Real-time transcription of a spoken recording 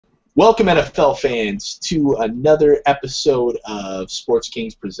Welcome, NFL fans, to another episode of Sports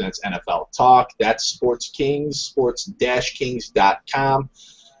Kings Presents NFL Talk. That's Sports Kings, sports-kings.com.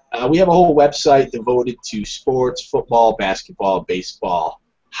 We have a whole website devoted to sports, football, basketball, baseball,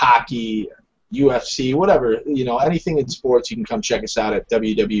 hockey, UFC, whatever, anything in sports. You can come check us out at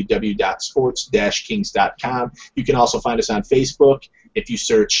www.sports-kings.com. You can also find us on Facebook if you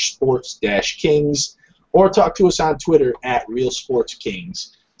search Sports-Kings, or talk to us on Twitter at Real Sports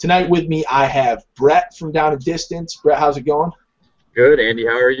Kings. Tonight with me, I have Brett from down a distance. Brett, how's it going? Good, Andy.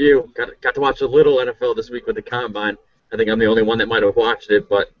 How are you? Got to watch a little NFL this week with the Combine. I think I'm the only one that might have watched it,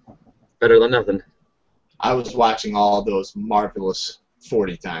 but better than nothing. I was watching all those marvelous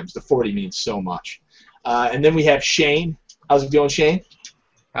 40 times. The 40 means so much. And then we have Shane. How's it going, Shane?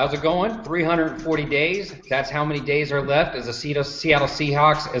 How's it going? 340 days. That's how many days are left as the Seattle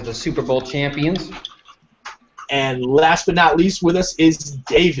Seahawks as the Super Bowl champions. And last but not least with us is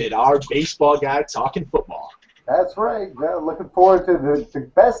David, our baseball guy talking football. That's right. Yeah, looking forward to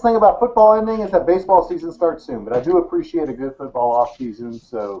the best thing about football ending is that baseball season starts soon. But I do appreciate a good football off season.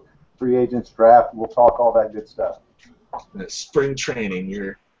 So free agents, draft, we'll talk all that good stuff. Spring training,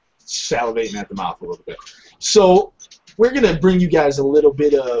 you're salivating at the mouth a little bit. So we're going to bring you guys a little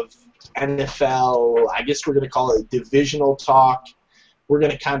bit of NFL, I guess we're going to call it divisional talk. We're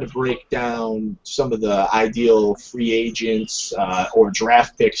going to kind of break down some of the ideal free agents or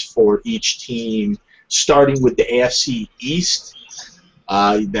draft picks for each team, starting with the AFC East.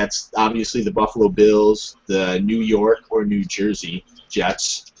 That's obviously the Buffalo Bills, the New York or New Jersey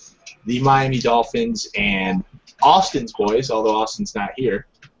Jets, the Miami Dolphins, and Austin's boys, although Austin's not here,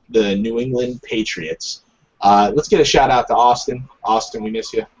 the New England Patriots. Let's get a shout out to Austin. Austin, we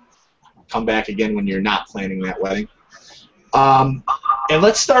miss you. Come back again when you're not planning that wedding. And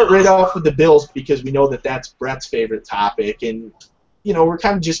let's start right off with the Bills because we know that that's Brett's favorite topic. And, we're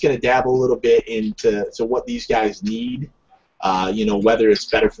kind of just going to dabble a little bit into what these guys need, whether it's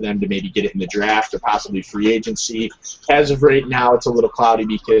better for them to maybe get it in the draft or possibly free agency. As of right now, it's a little cloudy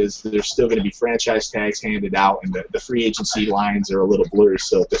because there's still going to be franchise tags handed out and the free agency lines are a little blurry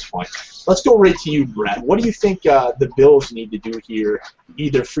still at this point. Let's go right to you, Brett. What do you think the Bills need to do here,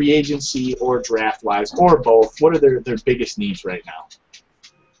 either free agency or draft-wise, or both? What are their biggest needs right now?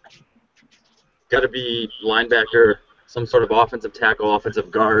 Got to be linebacker, some sort of offensive tackle, offensive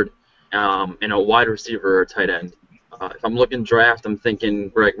guard, and a wide receiver or tight end. If I'm looking draft, I'm thinking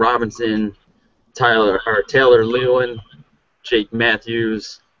Greg Robinson, Taylor Lewan, Jake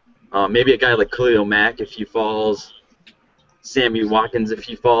Matthews, maybe a guy like Khalil Mack if he falls, Sammy Watkins if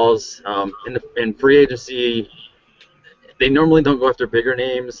he falls. In free agency, they normally don't go after bigger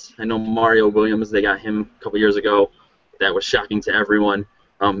names. I know Mario Williams, they got him a couple years ago. That was shocking to everyone.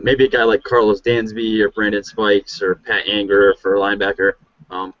 Maybe a guy like Carlos Dansby or Brandon Spikes or Pat Anger for a linebacker.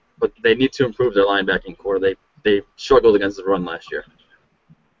 But they need to improve their linebacking core. They struggled against the run last year.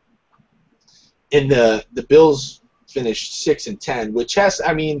 And the Bills finished 6-10, which has,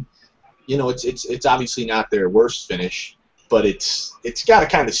 it's obviously not their worst finish, but it's got to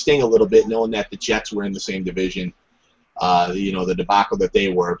kind of sting a little bit knowing that the Jets were in the same division, the debacle that they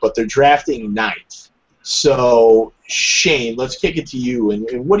were. But they're drafting ninth. So, Shane, let's kick it to you.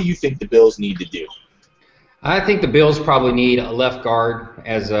 And what do you think the Bills need to do? I think the Bills probably need a left guard,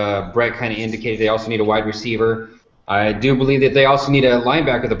 as Brett kind of indicated. They also need a wide receiver. I do believe that they also need a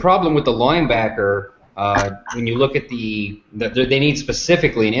linebacker. The problem with the linebacker, when you look at they need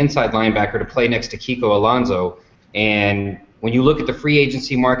specifically an inside linebacker to play next to Kiko Alonso. And when you look at the free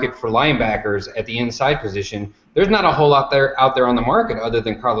agency market for linebackers at the inside position, there's not a whole lot out there on the market other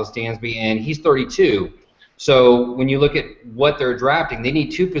than Carlos Dansby, and he's 32. So when you look at what they're drafting, they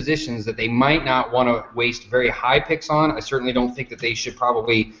need two positions that they might not want to waste very high picks on. I certainly don't think that they should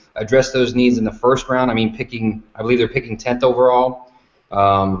probably address those needs in the first round. I believe they're picking 10th overall.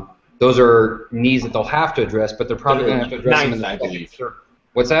 Those are needs that they'll have to address, but they're probably going to have to address them in the I believe.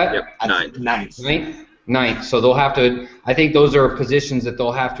 What's that? Yep, Ninth. So they'll have to. I think those are positions that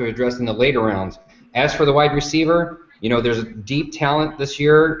they'll have to address in the later rounds. As for the wide receiver, there's a deep talent this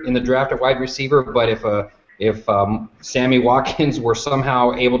year in the draft at wide receiver, but if Sammy Watkins were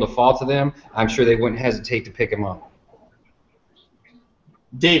somehow able to fall to them, I'm sure they wouldn't hesitate to pick him up.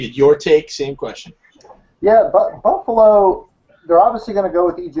 David, your take, same question. Yeah, but Buffalo, they're obviously going to go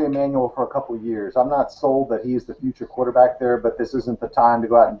with E.J. Manuel for a couple of years. I'm not sold that he's the future quarterback there, but this isn't the time to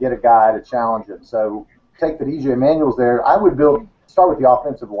go out and get a guy to challenge him. So take that E.J. Manuel's there. I would start with the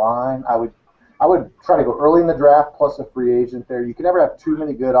offensive line. I would try to go early in the draft plus a free agent there. You can never have too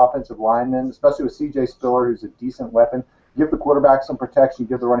many good offensive linemen, especially with C.J. Spiller, who's a decent weapon. Give the quarterback some protection,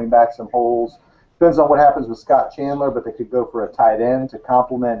 give the running back some holes. Depends on what happens with Scott Chandler, but they could go for a tight end to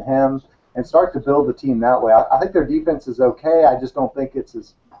complement him and start to build the team that way. I think their defense is okay. I just don't think it's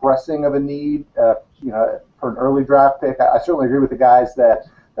as pressing of a need, for an early draft pick. I certainly agree with the guys that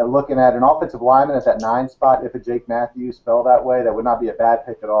looking at an offensive lineman at that 9 spot, if a Jake Matthews fell that way, that would not be a bad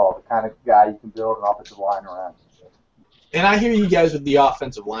pick at all. The kind of guy you can build an offensive line around. And I hear you guys with the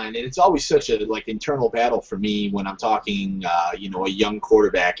offensive line, and it's always such a internal battle for me when I'm talking, a young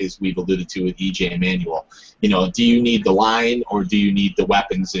quarterback, as we've alluded to with EJ Manuel. Do you need the line or do you need the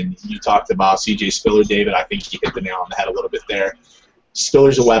weapons? And you talked about C.J. Spiller, David. I think you hit the nail on the head a little bit there.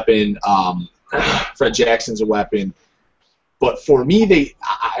 Spiller's a weapon. Fred Jackson's a weapon. But for me,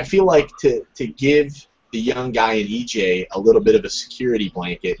 I feel like to give the young guy in EJ a little bit of a security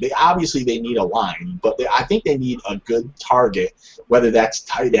blanket. Obviously they need a line, but I think they need a good target, whether that's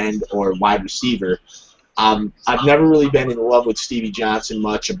tight end or wide receiver. I've never really been in love with Stevie Johnson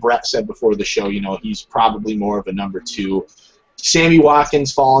much. Brett said before the show, he's probably more of a number 2. Sammy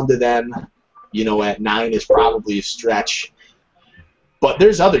Watkins falling to them, at 9 is probably a stretch. But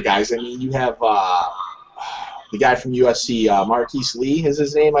there's other guys. I mean, you have the guy from USC, Marquise Lee is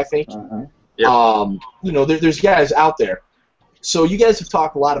his name, I think. Uh-huh. Yep. There's guys out there. So you guys have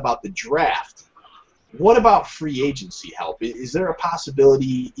talked a lot about the draft. What about free agency help? Is there a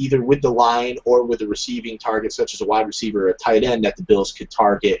possibility, either with the line or with a receiving target, such as a wide receiver or a tight end, that the Bills could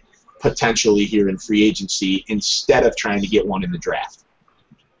target potentially here in free agency instead of trying to get one in the draft?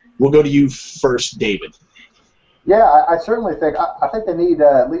 We'll go to you first, David. Yeah, I certainly think I think they need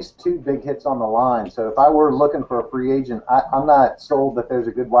at least 2 big hits on the line. So if I were looking for a free agent, I'm not sold that there's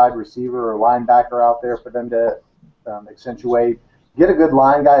a good wide receiver or linebacker out there for them to accentuate. Get a good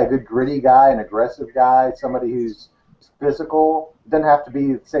line guy, a good gritty guy, an aggressive guy, somebody who's physical. It doesn't have to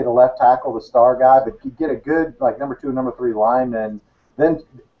be, say, the left tackle, the star guy, but you get a good, number 2 and number 3 lineman, then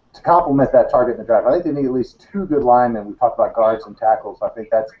to complement that target in the draft. I think they need at least 2 good linemen. We talked about guards and tackles. I think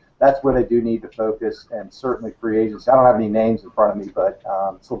that's where they do need to focus, and certainly free agency. I don't have any names in front of me, but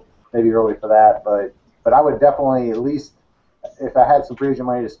so maybe early for that. But I would definitely, at least if I had some free agent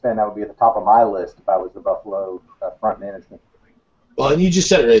money to spend, that would be at the top of my list if I was the Buffalo front management. Well, and you just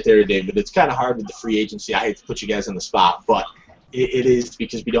said it right there, David. It's kind of hard with the free agency. I hate to put you guys on the spot, but it is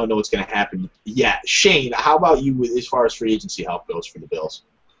because we don't know what's going to happen yet. Shane, how about you as far as free agency help goes for the Bills?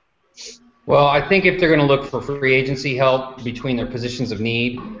 Well, I think if they're going to look for free agency help between their positions of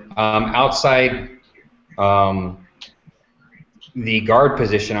need, outside the guard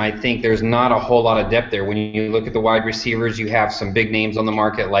position, I think there's not a whole lot of depth there. When you look at the wide receivers, you have some big names on the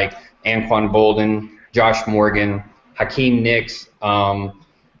market like Anquan Bolden, Josh Morgan, Hakeem Nicks.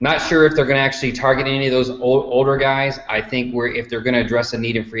 Not sure if they're going to actually target any of those older guys. I think if they're going to address a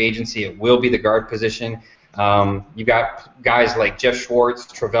need in free agency, it will be the guard position. You got guys like Jeff Schwartz,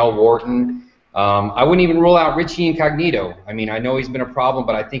 Travell Wharton. I wouldn't even rule out Richie Incognito. I mean, I know he's been a problem,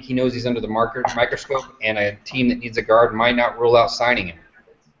 but I think he knows he's under the microscope, and a team that needs a guard might not rule out signing him.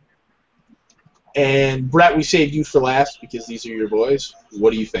 And Brett, we saved you for last because these are your boys.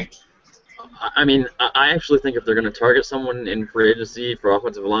 What do you think? I mean, I actually think if they're going to target someone in free agency for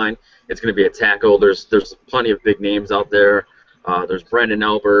offensive line, it's going to be a tackle. There's plenty of big names out there. There's Brandon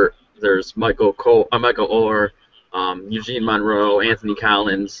Albert. There's Michael Orr, Eugene Monroe, Anthony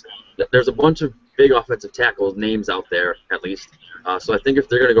Collins. There's a bunch of big offensive tackles names out there, at least. So I think if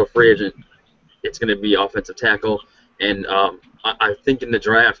they're going to go free agent, it's going to be offensive tackle. And I think in the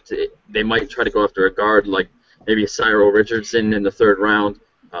draft, they might try to go after a guard like maybe Cyril Richardson in the 3rd round.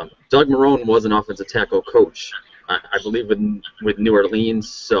 Doug Marrone was an offensive tackle coach, I believe, with New Orleans.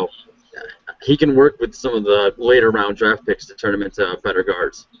 So he can work with some of the later round draft picks to turn them into better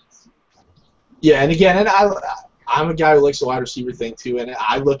guards. Yeah, and again, I'm a guy who likes the wide receiver thing too, and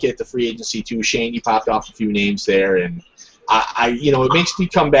I look at the free agency too. Shane, you popped off a few names there, and it makes me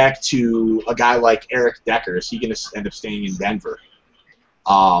come back to a guy like Eric Decker. Is he going to end up staying in Denver?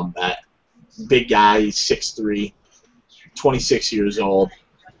 Big guy, 6'3", 26 years old.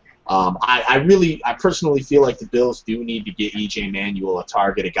 I personally feel like the Bills do need to get EJ Manuel a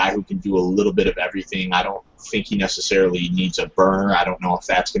target, a guy who can do a little bit of everything. I don't think he necessarily needs a burner. I don't know if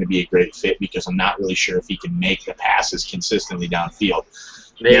that's going to be a great fit because I'm not really sure if he can make the passes consistently downfield.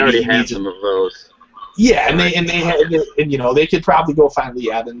 They already have some of those. Yeah, and they could probably go find Lee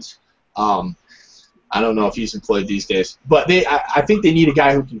Evans. I don't know if he's employed these days, but I think they need a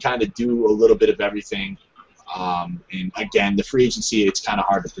guy who can kind of do a little bit of everything. And again, the free agency, it's kind of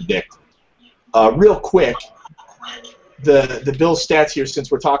hard to predict. Real quick, the Bills stats here,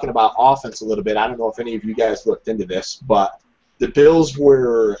 since we're talking about offense a little bit, I don't know if any of you guys looked into this, but the Bills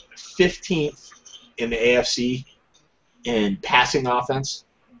were 15th in the AFC in passing offense,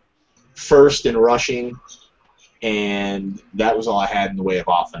 first in rushing, and that was all I had in the way of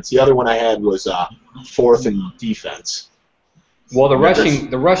offense. The other one I had was fourth in defense. Well, the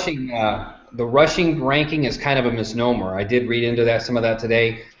rushing ranking is kind of a misnomer. I did read into some of that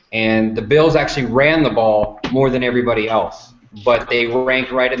today, and the Bills actually ran the ball more than everybody else, but they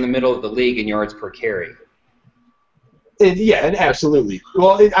ranked right in the middle of the league in yards per carry. Yeah, and absolutely.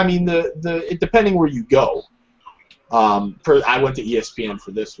 Well, depending where you go. I went to ESPN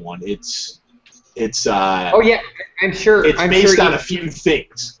for this one. It's oh yeah, I'm sure. It's based on a few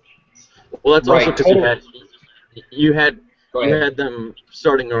things. Well, that's Right, also because you had them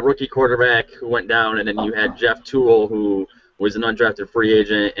starting a rookie quarterback who went down, and then you had Jeff Toole, who was an undrafted free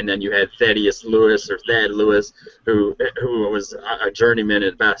agent, and then you had Thad Lewis, who was a journeyman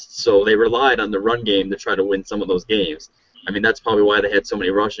at best. So they relied on the run game to try to win some of those games. I mean, that's probably why they had so many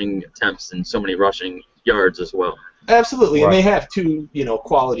rushing attempts and so many rushing yards as well. Absolutely, Right. And they have two,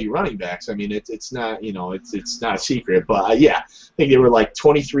 quality running backs. I mean, it's not, it's not a secret. But yeah, I think they were like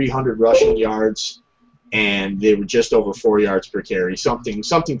 2,300 rushing yards, and they were just over 4 yards per carry, something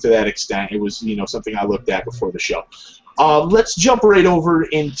to that extent. It was, something I looked at before the show. Let's jump right over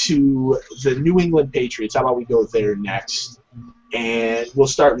into the New England Patriots. How about we go there next? And we'll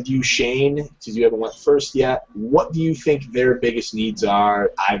start with you, Shane, because you haven't went first yet. What do you think their biggest needs are,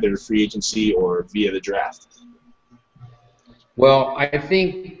 either free agency or via the draft? Well, I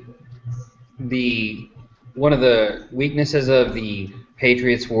think one of the weaknesses of the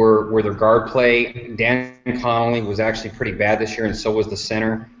Patriots were their guard play. Dan Connolly was actually pretty bad this year, and so was the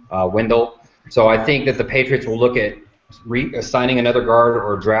center, Wendell. So I think that the Patriots will look at signing another guard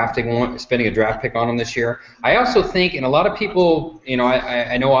or drafting one, spending a draft pick on him this year. I also think, and a lot of people,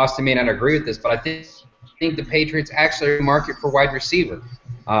 I know Austin may not agree with this, but I think the Patriots actually market for wide receiver.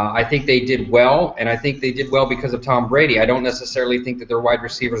 I think they did well, and I think they did well because of Tom Brady. I don't necessarily think that their wide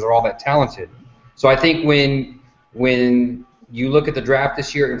receivers are all that talented. So I think when you look at the draft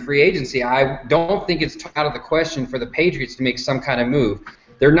this year in free agency, I don't think it's out of the question for the Patriots to make some kind of move.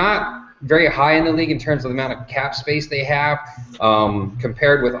 They're not very high in the league in terms of the amount of cap space they have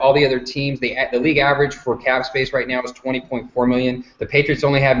compared with all the other teams. The league average for cap space right now is $20.4 million. The Patriots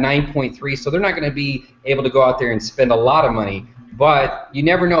only have $9.3, so they're not going to be able to go out there and spend a lot of money. But you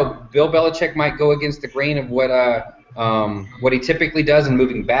never know. Bill Belichick might go against the grain of what he typically does in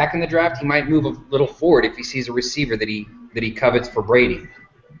moving back in the draft. He might move a little forward if he sees a receiver that he covets for Brady.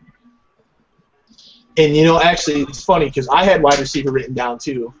 And, actually, it's funny because I had wide receiver written down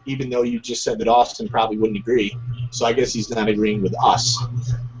too, even though you just said that Austin probably wouldn't agree. So I guess he's not agreeing with us.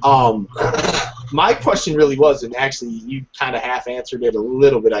 My question really was, and actually you kind of half answered it a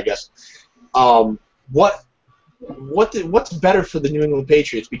little bit, I guess. What's better for the New England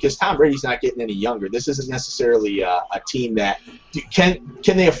Patriots? Because Tom Brady's not getting any younger. This isn't necessarily a team that can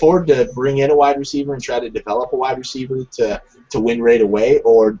they afford to bring in a wide receiver and try to develop a wide receiver to win right away,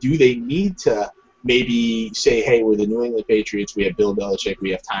 or do they need to maybe say, hey, we're the New England Patriots, we have Bill Belichick, we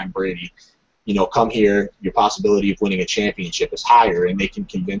have Tom Brady, come here, your possibility of winning a championship is higher, and they can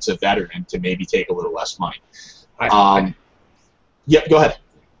convince a veteran to maybe take a little less money. Yep, go ahead.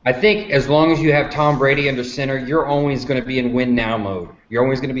 I think as long as you have Tom Brady under center, you're always going to be in win now mode. You're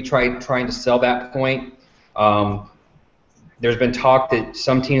always going to be trying to sell that point. There's been talk that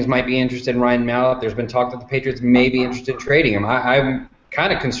some teams might be interested in Ryan Mallett. There's been talk that the Patriots may be interested in trading him. I'm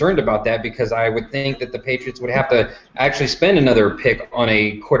kind of concerned about that because I would think that the Patriots would have to actually spend another pick on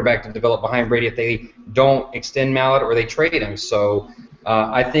a quarterback to develop behind Brady if they don't extend Mallett or they trade him. So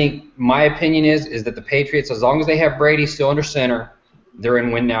I think my opinion is that the Patriots, as long as they have Brady still under center, they're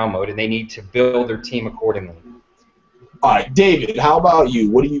in win now mode, and they need to build their team accordingly. All right, David, how about you?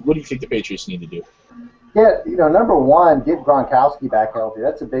 What do you think the Patriots need to do? Yeah, number one, get Gronkowski back healthy.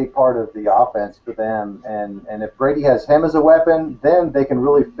 That's a big part of the offense for them. And if Brady has him as a weapon, then they can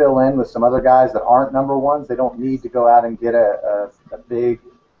really fill in with some other guys that aren't number ones. They don't need to go out and get a big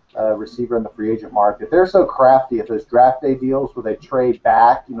receiver in the free agent market. They're so crafty at those draft day deals where they trade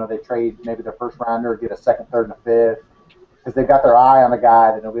back. They trade maybe their first rounder, get a second, third, and a fifth, because they've got their eye on a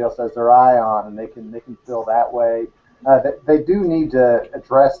guy that nobody else has their eye on, and they can fill that way. They do need to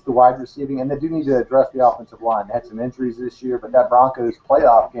address the wide receiving, and they do need to address the offensive line. They had some injuries this year, but that Broncos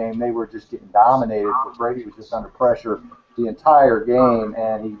playoff game, they were just getting dominated. Where Brady was just under pressure the entire game,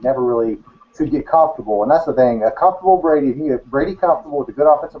 and he never really could get comfortable. And that's the thing. A comfortable Brady, if you get Brady comfortable with a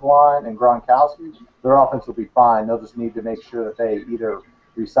good offensive line and Gronkowski, their offense will be fine. They'll just need to make sure that they either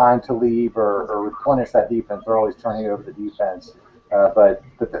resign to leave or replenish that defense. They're always turning over the defense. But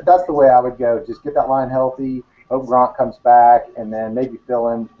that's the way I would go. Just get that line healthy. Hope Gronk comes back, and then maybe fill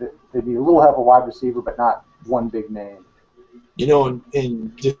in. They need a little help a wide receiver, but not one big name. You know,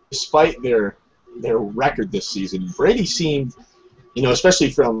 and despite their record this season, Brady seemed, you know,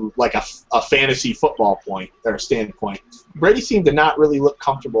 especially from like a fantasy football point or standpoint, Brady seemed to not really look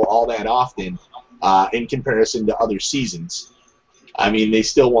comfortable all that often in comparison to other seasons. I mean, they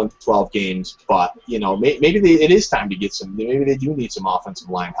still won 12 games, but, you know, maybe it is time to get some – maybe they do need some offensive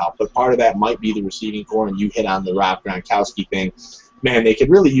line help. But part of that might be the receiving core, and you hit on the Rob Gronkowski thing. Man, they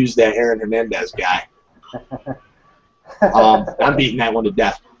could really use that Aaron Hernandez guy. I'm beating that one to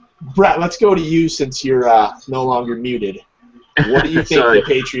death. Brett, let's go to you since you're no longer muted. What do you think the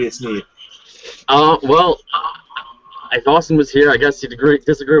Patriots need? Well, if Austin was here, I guess he'd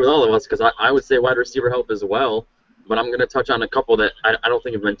disagree with all of us because I would say wide receiver help as well. But I'm going to touch on a couple that I don't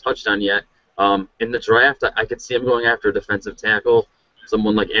think have been touched on yet. In the draft, I could see him going after a defensive tackle,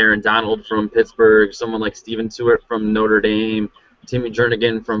 someone like Aaron Donald from Pittsburgh, someone like Steven Stewart from Notre Dame, Timmy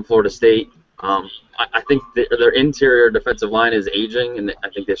Jernigan from Florida State. I think their interior defensive line is aging, and I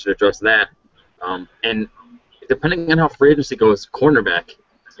think they should address that. And depending on how free agency goes, cornerback.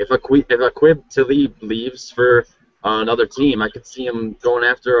 If Aqib Talib leaves for another team, I could see him going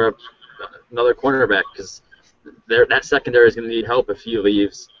after another cornerback because that secondary is going to need help if he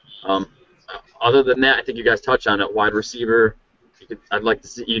leaves. Other than that, I think you guys touched on it. Wide receiver, I'd like to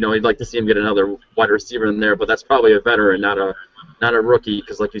see, you'd like to see him get another wide receiver in there, but that's probably a veteran, not a rookie,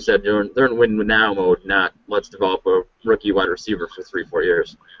 because like you said, they're in win now mode, not let's develop a rookie wide receiver for 3-4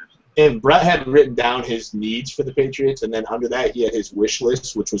 years. And Brett had written down his needs for the Patriots, and then under that he had his wish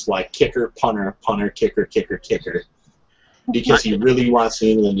list, which was like kicker, punter, kicker, because he really wants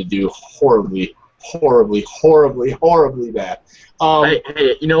England to do horribly bad.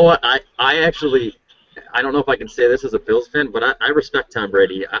 Hey, you know what? I actually, I don't know if I can say this as a Bills fan, but I respect Tom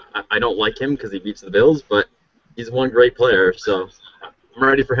Brady. I don't like him because he beats the Bills, but he's one great player, so I'm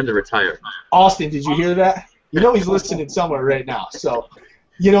ready for him to retire. Austin, did you hear that? You know he's listening somewhere right now. So,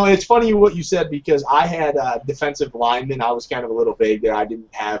 you know, it's funny what you said because I had defensive lineman. I was kind of a little vague there. I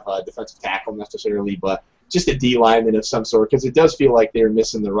didn't have a defensive tackle necessarily, but just a D lineman of some sort because it does feel like they're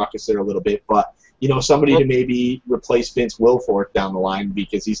missing the ruckus there a little bit, but you know, somebody to maybe replace Vince Wilfork down the line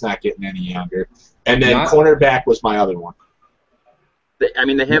because he's not getting any younger. And then cornerback was my other one. They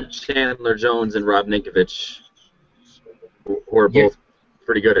have Chandler Jones and Rob Ninkovich, who are both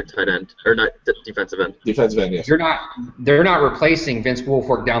pretty good at tight end, or not defensive end. Defensive end, yes. They're not replacing Vince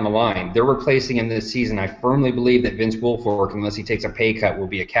Wilfork down the line. They're replacing him this season. I firmly believe that Vince Wilfork, unless he takes a pay cut, will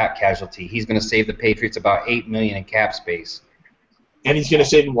be a cap casualty. He's going to save the Patriots about $8 million in cap space. And he's going to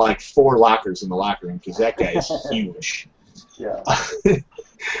save him like 4 lockers in the locker room because that guy is huge. Yeah.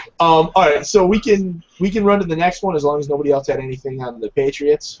 All right, so we can run to the next one as long as nobody else had anything on the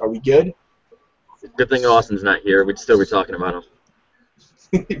Patriots. Are we good? Good thing Austin's not here. We'd still be talking about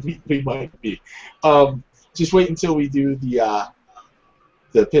him. we might be. Just wait until we do the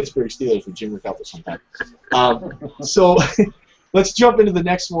Pittsburgh Steelers with Jim Ricketts sometime. So let's jump into the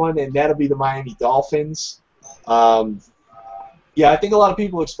next one, and that'll be the Miami Dolphins. Yeah, I think a lot of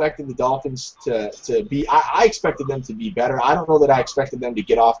people expected the Dolphins to be – I expected them to be better. I don't know that I expected them to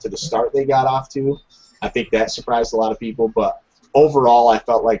get off to the start they got off to. I think that surprised a lot of people. But overall, I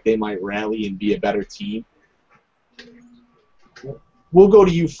felt like they might rally and be a better team. We'll go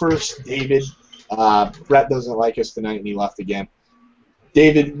to you first, David. Brett doesn't like us tonight, and he left again.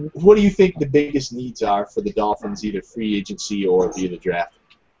 David, what do you think the biggest needs are for the Dolphins, either free agency or via the draft?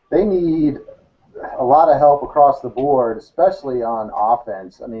 They need – a lot of help across the board, especially on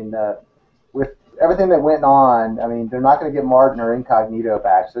offense. I mean, with everything that went on, I mean, they're not going to get Martin or Incognito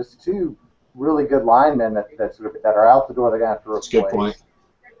back. So it's 2 really good linemen that are out the door. They're going to have to replace. That's a good point.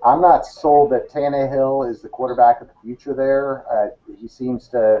 I'm not sold that Tannehill is the quarterback of the future there. He seems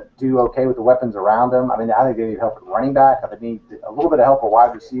to do okay with the weapons around him. I mean, I think they need help at running back. I think they need a little bit of help at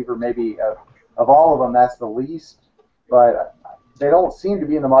wide receiver. Maybe of all of them, that's the least. But they don't seem to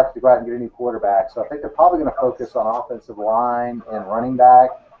be in the market to go out and get a new quarterback. So I think they're probably going to focus on offensive line and running back.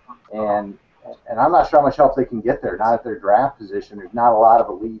 And I'm not sure how much help they can get there, not at their draft position. There's not a lot of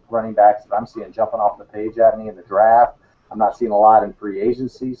elite running backs that I'm seeing jumping off the page at me in the draft. I'm not seeing a lot in free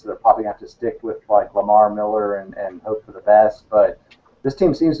agency, so they're probably going to have to stick with like Lamar Miller and hope for the best. But this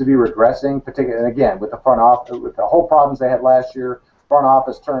team seems to be regressing, particularly, and again, with the front office, with the whole problems they had last year, front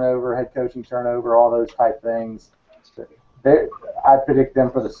office turnover, head coaching turnover, all those type things. I predict them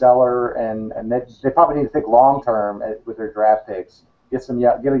for the cellar, and they probably need to think long term with their draft picks. Get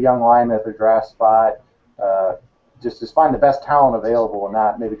a young lineman at their draft spot. Just find the best talent available, and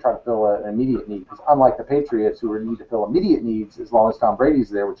not maybe try to fill an immediate need. Because unlike the Patriots, who need to fill immediate needs as long as Tom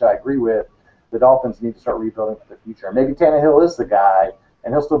Brady's there, which I agree with, the Dolphins need to start rebuilding for the future. Maybe Tannehill is the guy,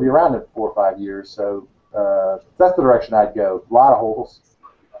 and he'll still be around in 4 or 5 years. So That's the direction I'd go. A lot of holes.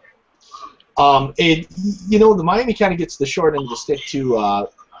 The Miami kind of gets the short end of the stick too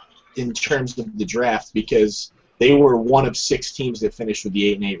in terms of the draft because they were one of 6 teams that finished with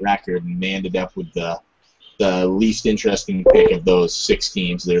the 8-8 record, and they ended up with the least interesting pick of those 6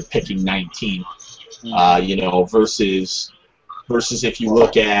 teams. They're picking 19. Versus if you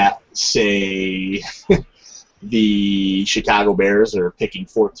look at, say, the Chicago Bears are picking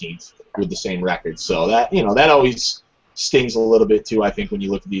 14th with the same record. So that always stings a little bit too, I think, when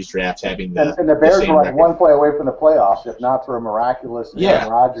you look at these drafts having the and the Bears same were like record. 1 play away from the playoffs. If not for a miraculous Aaron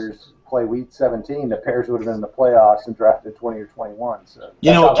Rodgers play week 17, the Bears would have been in the playoffs and drafted 20 or 21. So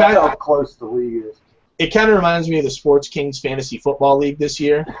that's how close the league is. It kind of reminds me of the Sports Kings Fantasy Football League this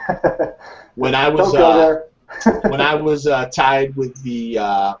year. When I was tied with the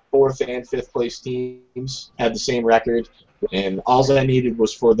 4th and 5th place teams, had the same record, and all I needed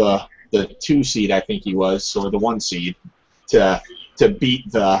was for the 2 seed, I think he was, or the 1 seed, to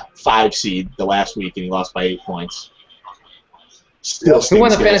beat the 5 seed the last week, and he lost by 8 points. Who won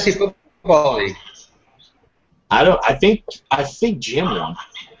the Fantasy Football League? I think Jim won.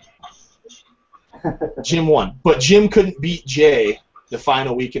 Jim won, but Jim couldn't beat Jay the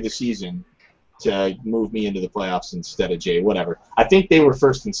final week of the season to move me into the playoffs instead of Jay. Whatever. I think they were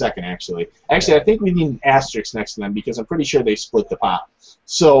 1st and 2nd, actually. Actually, I think we need an asterisk next to them because I'm pretty sure they split the pot.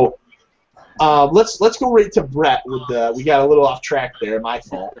 So let's go right to Brett with we got a little off track there, my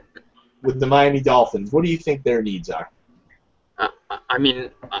fault, with the Miami Dolphins. What do you think their needs are?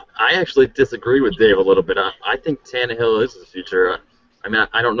 I actually disagree with Dave a little bit. I think Tannehill is the future.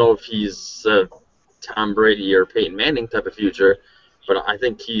 I don't know if he's Tom Brady or Peyton Manning type of future, but I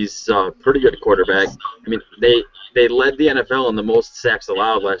think he's a pretty good quarterback. They led the NFL in the most sacks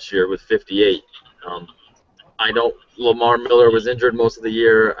allowed last year with 58. Lamar Miller was injured most of the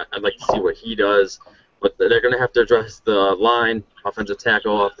year. I'd like to see what he does, but they're going to have to address the line, offensive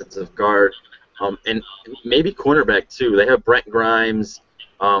tackle, offensive guard, and maybe cornerback too. They have Brent Grimes,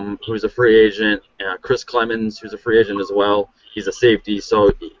 who's a free agent, Chris Clemens, who's a free agent as well. He's a safety,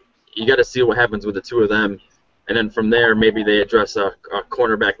 so you got to see what happens with the 2 of them. And then from there, maybe they address a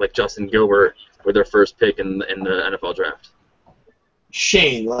cornerback like Justin Gilbert with their first pick in the NFL draft.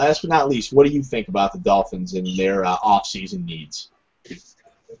 Shane, last but not least, what do you think about the Dolphins and their off-season needs?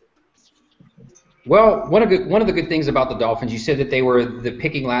 Well, one of the good things about the Dolphins, you said that they were the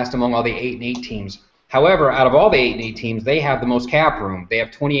picking last among all the 8-8 teams. However, out of all the 8-8 teams, they have the most cap room. They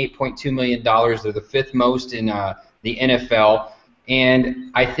have $28.2 million. They're the 5th most in the NFL.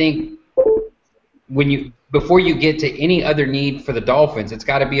 And I think before you get to any other need for the Dolphins, it's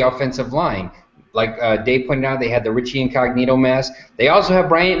got to be offensive line. Like Dave pointed out, they had the Richie Incognito mess. They also have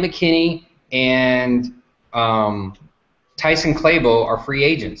Bryant McKinney and Tyson Clabo are free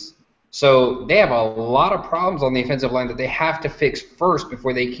agents. So they have a lot of problems on the offensive line that they have to fix first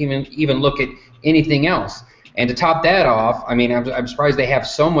before they can even look at anything else. And to top that off, I'm surprised they have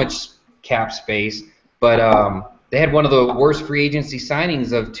so much cap space, but they had one of the worst free agency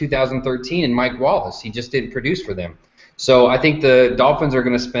signings of 2013 in Mike Wallace. He just didn't produce for them. So I think the Dolphins are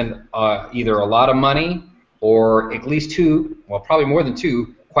going to spend either a lot of money or at least 2, well, probably more than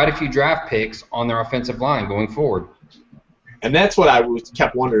 2, quite a few draft picks on their offensive line going forward. And that's what I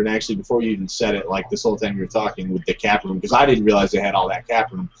kept wondering, actually, before you even said it, like this whole time you were talking with the cap room, because I didn't realize they had all that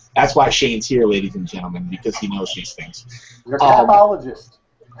cap room. That's why Shane's here, ladies and gentlemen, because he knows these things. You're a capologist.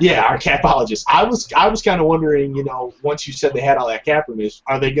 Yeah, our capologist. I was kind of wondering, once you said they had all that cap room,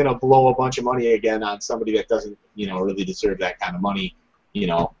 are they going to blow a bunch of money again on somebody that doesn't, really deserve that kind of money,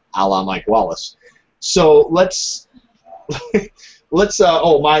 a la Mike Wallace? So let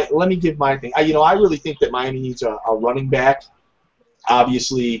me give my thing. I really think that Miami needs a running back.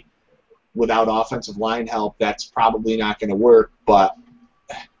 Obviously, without offensive line help, that's probably not going to work, but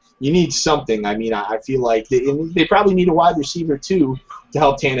you need something. I feel like they probably need a wide receiver, too, to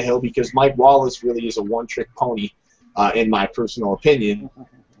help Tannehill, because Mike Wallace really is a one-trick pony, in my personal opinion.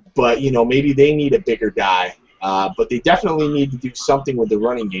 But, maybe they need a bigger guy. But they definitely need to do something with the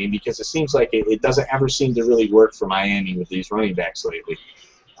running game, because it seems like it doesn't ever seem to really work for Miami with these running backs lately.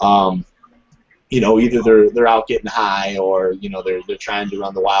 Either they're out getting high, or they're trying to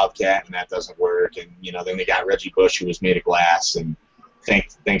run the Wildcat and that doesn't work, and then they got Reggie Bush, who was made of glass, and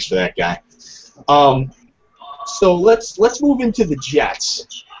thanks for that guy. So let's move into the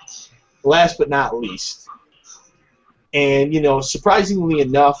Jets. Last but not least, and surprisingly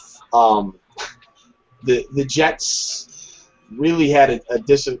enough, the Jets really had I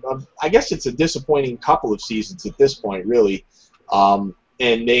guess it's a disappointing couple of seasons at this point, really.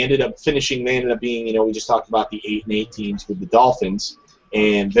 And they ended up being, we just talked about the 8-8 teams with the Dolphins,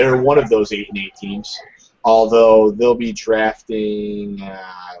 and they're one of those 8-8 teams. Although they'll be drafting,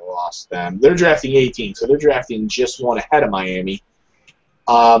 I lost them. They're drafting 18, so they're drafting just one ahead of Miami.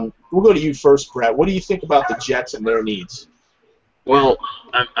 We'll go to you first, Brett. What do you think about the Jets and their needs? Well,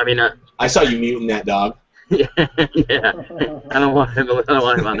 I saw you muting that dog. yeah, I don't want him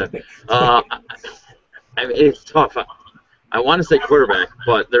on there. It's tough. I want to say quarterback,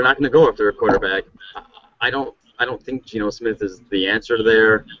 but they're not going to go after a quarterback. I don't think Geno Smith is the answer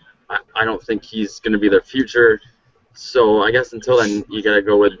there. I don't think he's going to be their future. So I guess until then, you got to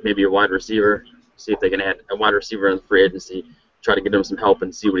go with maybe a wide receiver. See if they can add a wide receiver in free agency. Try to get him some help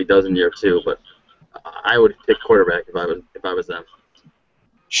and see what he does in year 2. But I would pick quarterback if I was them.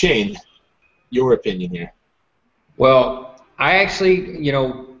 Shane, your opinion here. Well, I actually,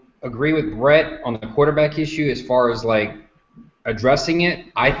 agree with Brett on the quarterback issue as far as addressing it.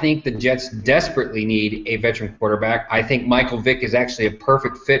 I think the Jets desperately need a veteran quarterback. I think Michael Vick is actually a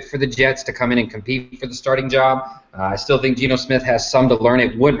perfect fit for the Jets to come in and compete for the starting job. I still think Geno Smith has some to learn.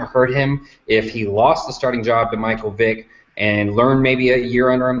 It wouldn't hurt him if he lost the starting job to Michael Vick and learned maybe a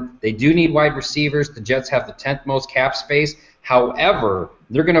year under him. They do need wide receivers. The Jets have the 10th most cap space. However,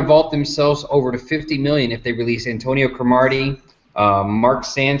 they're going to vault themselves over to $50 million if they release Antonio Cromartie, Mark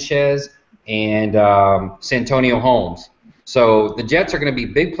Sanchez, and Santonio Holmes. So the Jets are going to be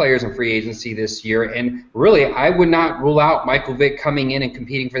big players in free agency this year, and really I would not rule out Michael Vick coming in and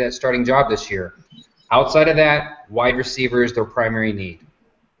competing for that starting job this year. Outside of that, wide receiver is their primary need.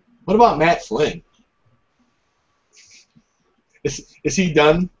 What about Matt Flynn? Is he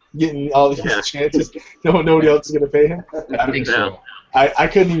done getting all these chances? Nobody else is going to pay him? I think so. I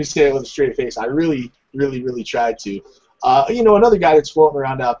couldn't even say it with a straight face. I really, really, really tried to. Another guy that's floating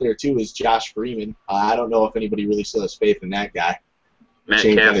around out there, too, is Josh Freeman. I don't know if anybody really still has faith in that guy. Matt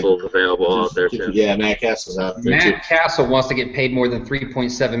Castle's available out there, too. Yeah, Matt Castle's out there, too. Matt Castle wants to get paid more than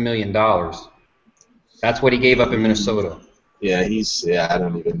 $3.7 million. That's what he gave up in Minnesota. Yeah, I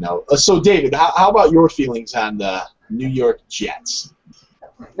don't even know. So, David, how about your feelings on the New York Jets?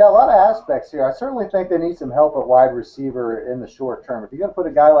 Yeah, a lot of aspects here. I certainly think they need some help at wide receiver in the short term. If you're going to put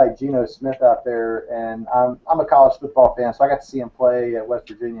a guy like Geno Smith out there, and I'm a college football fan, so I got to see him play at West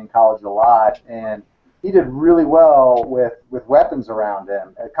Virginia in college a lot, and he did really well with weapons around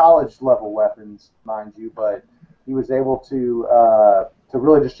him, at college-level weapons, mind you, but he was able to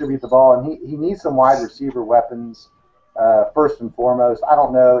really distribute the ball, and he needs some wide receiver weapons first and foremost. I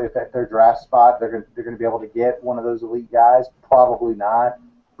don't know if at their draft spot they're going to be able to get one of those elite guys. Probably not.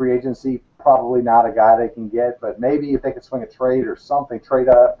 Free agency, probably not a guy they can get, but maybe if they could swing a trade or something, trade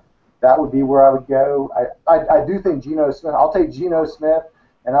up, that would be where I would go. I do think Geno Smith. I'll take Geno Smith,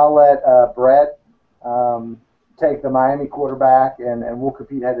 and I'll let Brett take the Miami quarterback, and we'll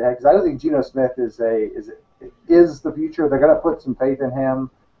compete head to head because I don't think Geno Smith is the future. They're going to put some faith in him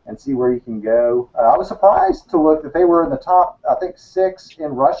and see where he can go. I was surprised to look that they were in the top, I think, 6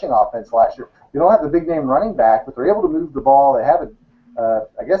 in rushing offense last year. They don't have the big name running back, but they're able to move the ball. They have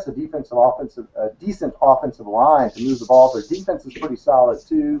I guess a decent offensive line to move the ball. Their defense is pretty solid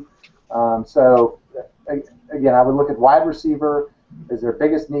too. So again, I would look at wide receiver as their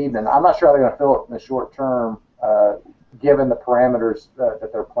biggest need, and I'm not sure how they're going to fill it in the short term, given the parameters that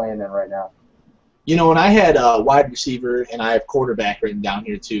they're playing in right now. And I had wide receiver and I have quarterback written down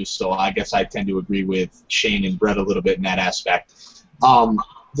here too, so I guess I tend to agree with Shane and Brett a little bit in that aspect.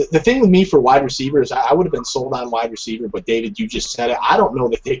 The thing with me for wide receiver is I would have been sold on wide receiver, but David, you just said it. I don't know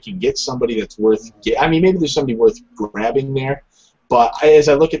that they can get somebody that's worth maybe there's somebody worth grabbing there, but as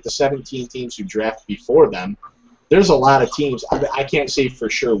I look at the 17 teams who draft before them, there's a lot of teams. I can't say for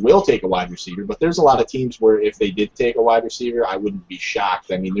sure will take a wide receiver, but there's a lot of teams where if they did take a wide receiver, I wouldn't be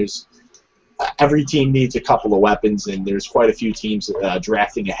shocked. I mean, every team needs a couple of weapons, and there's quite a few teams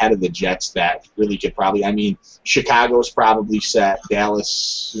drafting ahead of the Jets that really could probably. I mean, Chicago's probably set.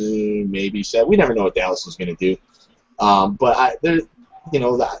 Dallas maybe set. We never know what Dallas is going to do. But the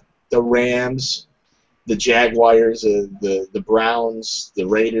Rams, the Jaguars, the Browns, the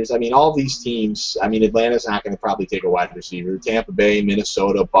Raiders. I mean, all these teams. I mean, Atlanta's not going to probably take a wide receiver. Tampa Bay,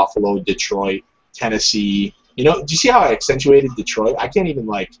 Minnesota, Buffalo, Detroit, Tennessee. Do you see how I accentuated Detroit? I can't even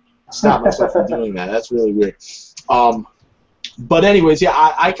stop myself from doing that. That's really weird. But anyways, yeah,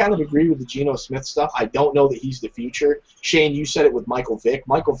 I kind of agree with the Geno Smith stuff. I don't know that he's the future. Shane, you said it with Michael Vick.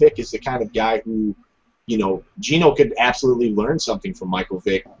 Michael Vick is the kind of guy who, Geno could absolutely learn something from Michael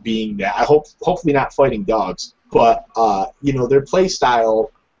Vick, being that hopefully not fighting dogs, but their play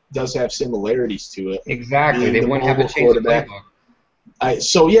style does have similarities to it. Exactly. They wouldn't have to change the playbook.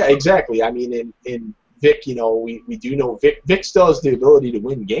 So yeah, exactly. I mean, in Vic, we do know Vic still has the ability to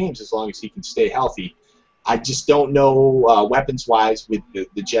win games as long as he can stay healthy. I just don't know weapons-wise with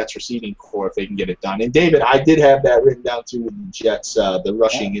the Jets receiving core if they can get it done. And David, I did have that written down too with the Jets, the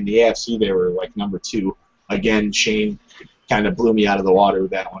rushing in the AFC. They were like number 2. Again, Shane kind of blew me out of the water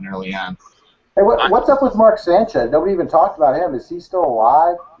with that one early on. Hey, what's up with Mark Sanchez? Nobody even talked about him. Is he still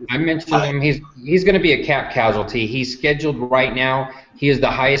alive? I mentioned him. He's going to be a cap casualty. He's scheduled right now. He is the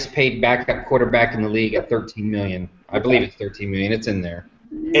highest paid backup quarterback in the league at $13 million. I believe it's $13 million. It's in there.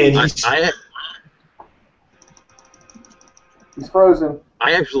 And he's frozen.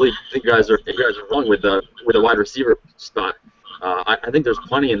 I actually think you guys are wrong with the wide receiver spot. I think there's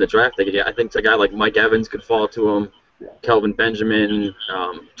plenty in the draft they could get. I think a guy like Mike Evans could fall to him. Kelvin Benjamin,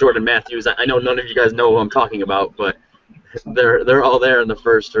 Jordan Matthews. I know none of you guys know who I'm talking about, but they're all there in the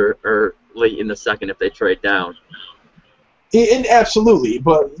first or late in the second if they trade down. And absolutely,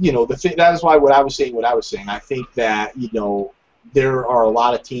 but that is why what I was saying. I think that there are a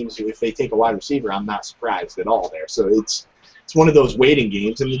lot of teams who, if they take a wide receiver, I'm not surprised at all there. So it's one of those waiting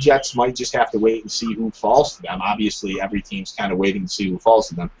games, and the Jets might just have to wait and see who falls to them. Obviously, every team's kind of waiting to see who falls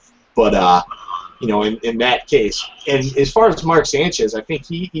to them, but. In that case. And as far as Mark Sanchez, I think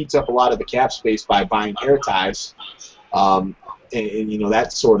he eats up a lot of the cap space by buying hair ties and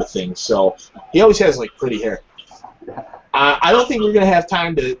that sort of thing. So he always has, like, pretty hair. I don't think we're going to have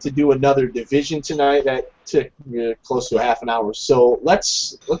time to do another division tonight. That took close to a half an hour. So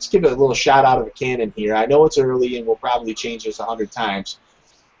let's give it a little shot out of a cannon here. I know it's early, and we'll probably change this 100 times.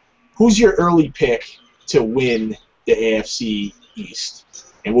 Who's your early pick to win the AFC East?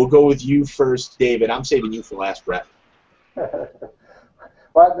 And we'll go with you first, David. I'm saving you for last, Brett.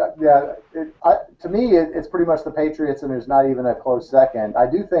 Well, yeah. To me, it's pretty much the Patriots, and there's not even a close second. I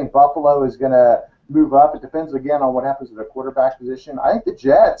do think Buffalo is going to move up. It depends, again, on what happens with the quarterback position. I think the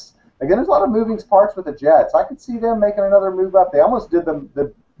Jets, again, there's a lot of moving parts with the Jets. I could see them making another move up. They almost did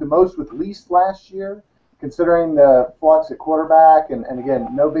the most with least last year, considering the flux at quarterback. And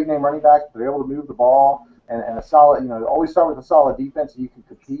again, no big-name running backs, but they're able to move the ball. And a solid, always start with a solid defense so you can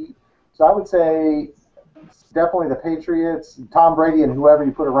compete. So I would say definitely the Patriots, Tom Brady, and whoever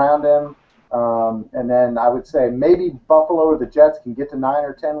you put around him. And then I would say maybe Buffalo or the Jets can get to 9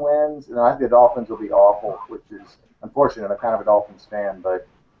 or 10 wins. And I think the Dolphins will be awful, which is unfortunate. I'm kind of a Dolphins fan, but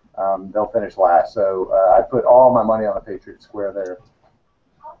they'll finish last. So I put all my money on the Patriots square there.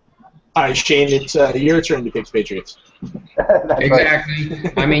 All right, Shane, it's your turn to pick the Patriots. Exactly.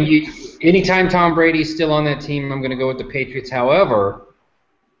 Right. I mean, anytime Tom Brady's still on that team, I'm going to go with the Patriots. However,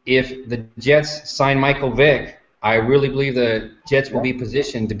 if the Jets sign Michael Vick, I really believe the Jets will be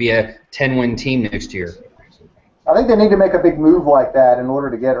positioned to be a 10-win team next year. I think they need to make a big move like that in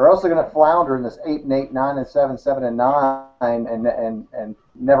order to get, or else they're going to flounder in this 8-8, 9-7, 7-9, and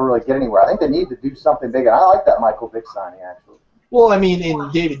never really get anywhere. I think they need to do something big. And I like that Michael Vick signing, actually. Well, I mean,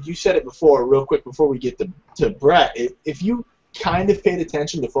 and David, you said it before, real quick before we get to Brett. If you kind of paid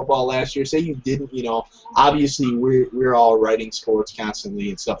attention to football last year, say you didn't, obviously we're all writing sports constantly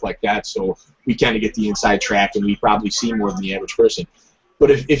and stuff like that, so we kind of get the inside track and we probably see more than the average person.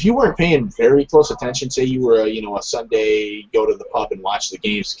 But if you weren't paying very close attention, say you were a Sunday go to the pub and watch the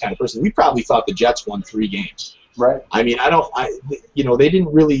games kind of person, we probably thought the Jets won 3 games. Right. I mean, they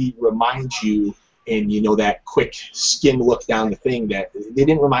didn't really remind you. And that quick skim look down the thing, that they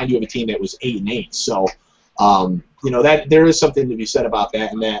didn't remind you of a team that was 8-8. So that there is something to be said about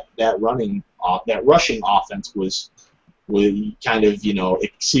that, and that rushing offense was kind of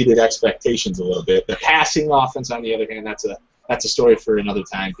exceeded expectations a little bit. The passing offense, on the other hand, that's a story for another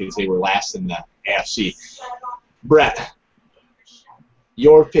time because they were last in the AFC. Brett,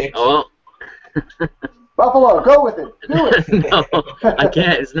 your pick. Oh. Buffalo, go with it. Do it. No, I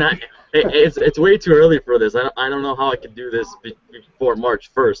can't. It's not. It's way too early for this. I don't know how I could do this before March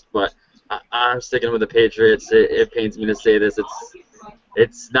 1st, but I'm sticking with the Patriots. It pains me to say this.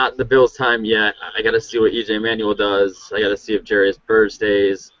 It's not the Bills' time yet. I got to see what EJ Manuel does. I got to see if Jarius Byrd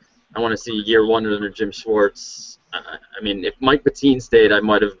stays. I want to see year 1 under Jim Schwartz. I mean, if Mike Pettine stayed, I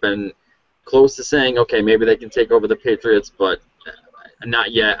might have been close to saying, okay, maybe they can take over the Patriots, but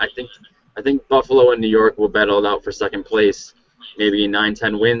not yet. I think Buffalo and New York will battle it out for second place. Maybe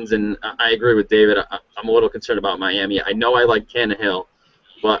 9-10 wins, and I agree with David. I'm a little concerned about Miami. I know I like Tannehill,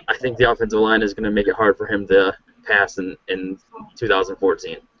 but I think the offensive line is going to make it hard for him to pass in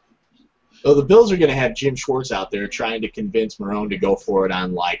 2014. So the Bills are going to have Jim Schwartz out there trying to convince Marone to go for it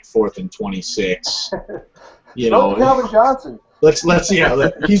on like 4th and 26. Calvin Johnson. Let's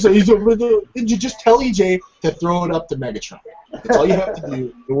he's over the. You just tell EJ to throw it up to Megatron. That's all you have to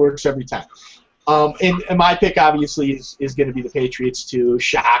do. It works every time. And my pick, obviously, is going to be the Patriots, too.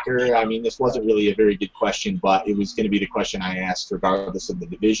 Shocker. I mean, this wasn't really a very good question, but it was going to be the question I asked regardless of the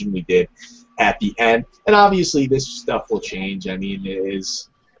division we did at the end. And obviously, this stuff will change. I mean,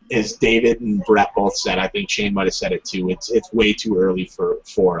 as David and Brett both said, I think Shane might have said it, too. It's way too early for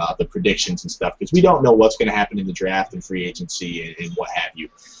the predictions and stuff because we don't know what's going to happen in the draft and free agency and what have you.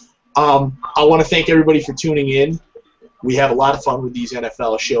 I want to thank everybody for tuning in. We have a lot of fun with these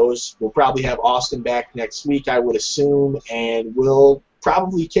NFL shows. We'll probably have Austin back next week, I would assume, and we'll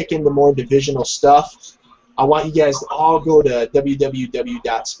probably kick into more divisional stuff. I want you guys to all go to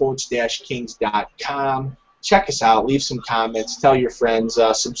www.sports-kings.com. Check us out. Leave some comments. Tell your friends.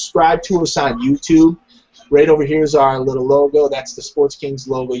 Subscribe to us on YouTube. Right over here is our little logo. That's the Sports Kings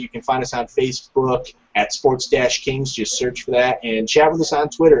logo. You can find us on Facebook at Sports-Kings. Just search for that. And chat with us on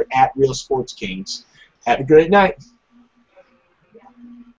Twitter at Real Sports Kings. Have a great night.